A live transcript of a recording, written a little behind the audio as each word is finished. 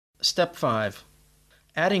Step 5.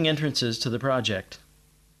 Adding entrances to the project.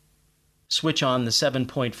 Switch on the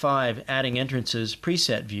 7.5 Adding Entrances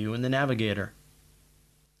preset view in the Navigator.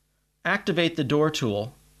 Activate the Door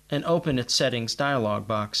tool and open its Settings dialog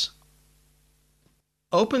box.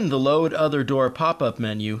 Open the Load Other Door pop-up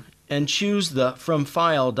menu and choose the From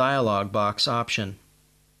File dialog box option.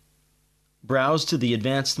 Browse to the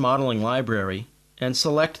Advanced Modeling Library and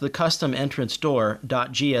select the Custom Entrance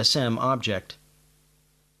Door.gsm object.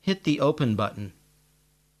 Hit the Open button.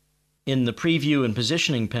 In the Preview and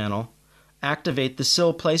Positioning panel, activate the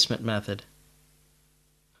Sill Placement method.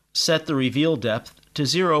 Set the reveal depth to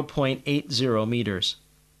 0.80 meters.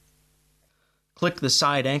 Click the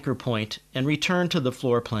side anchor point and return to the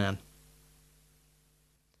floor plan.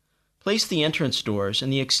 Place the entrance doors in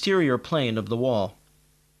the exterior plane of the wall.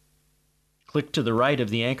 Click to the right of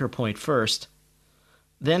the anchor point first,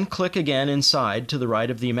 then click again inside to the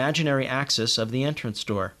right of the imaginary axis of the entrance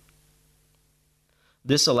door.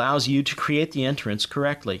 This allows you to create the entrance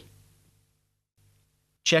correctly.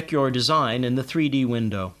 Check your design in the 3D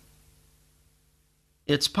window.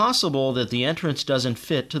 It's possible that the entrance doesn't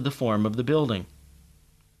fit to the form of the building.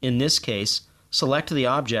 In this case, select the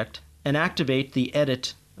object and activate the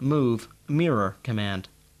Edit, Move, Mirror command.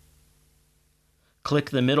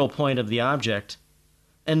 Click the middle point of the object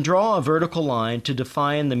and draw a vertical line to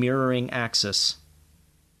define the mirroring axis.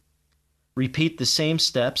 Repeat the same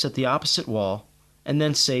steps at the opposite wall and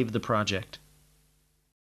then save the project.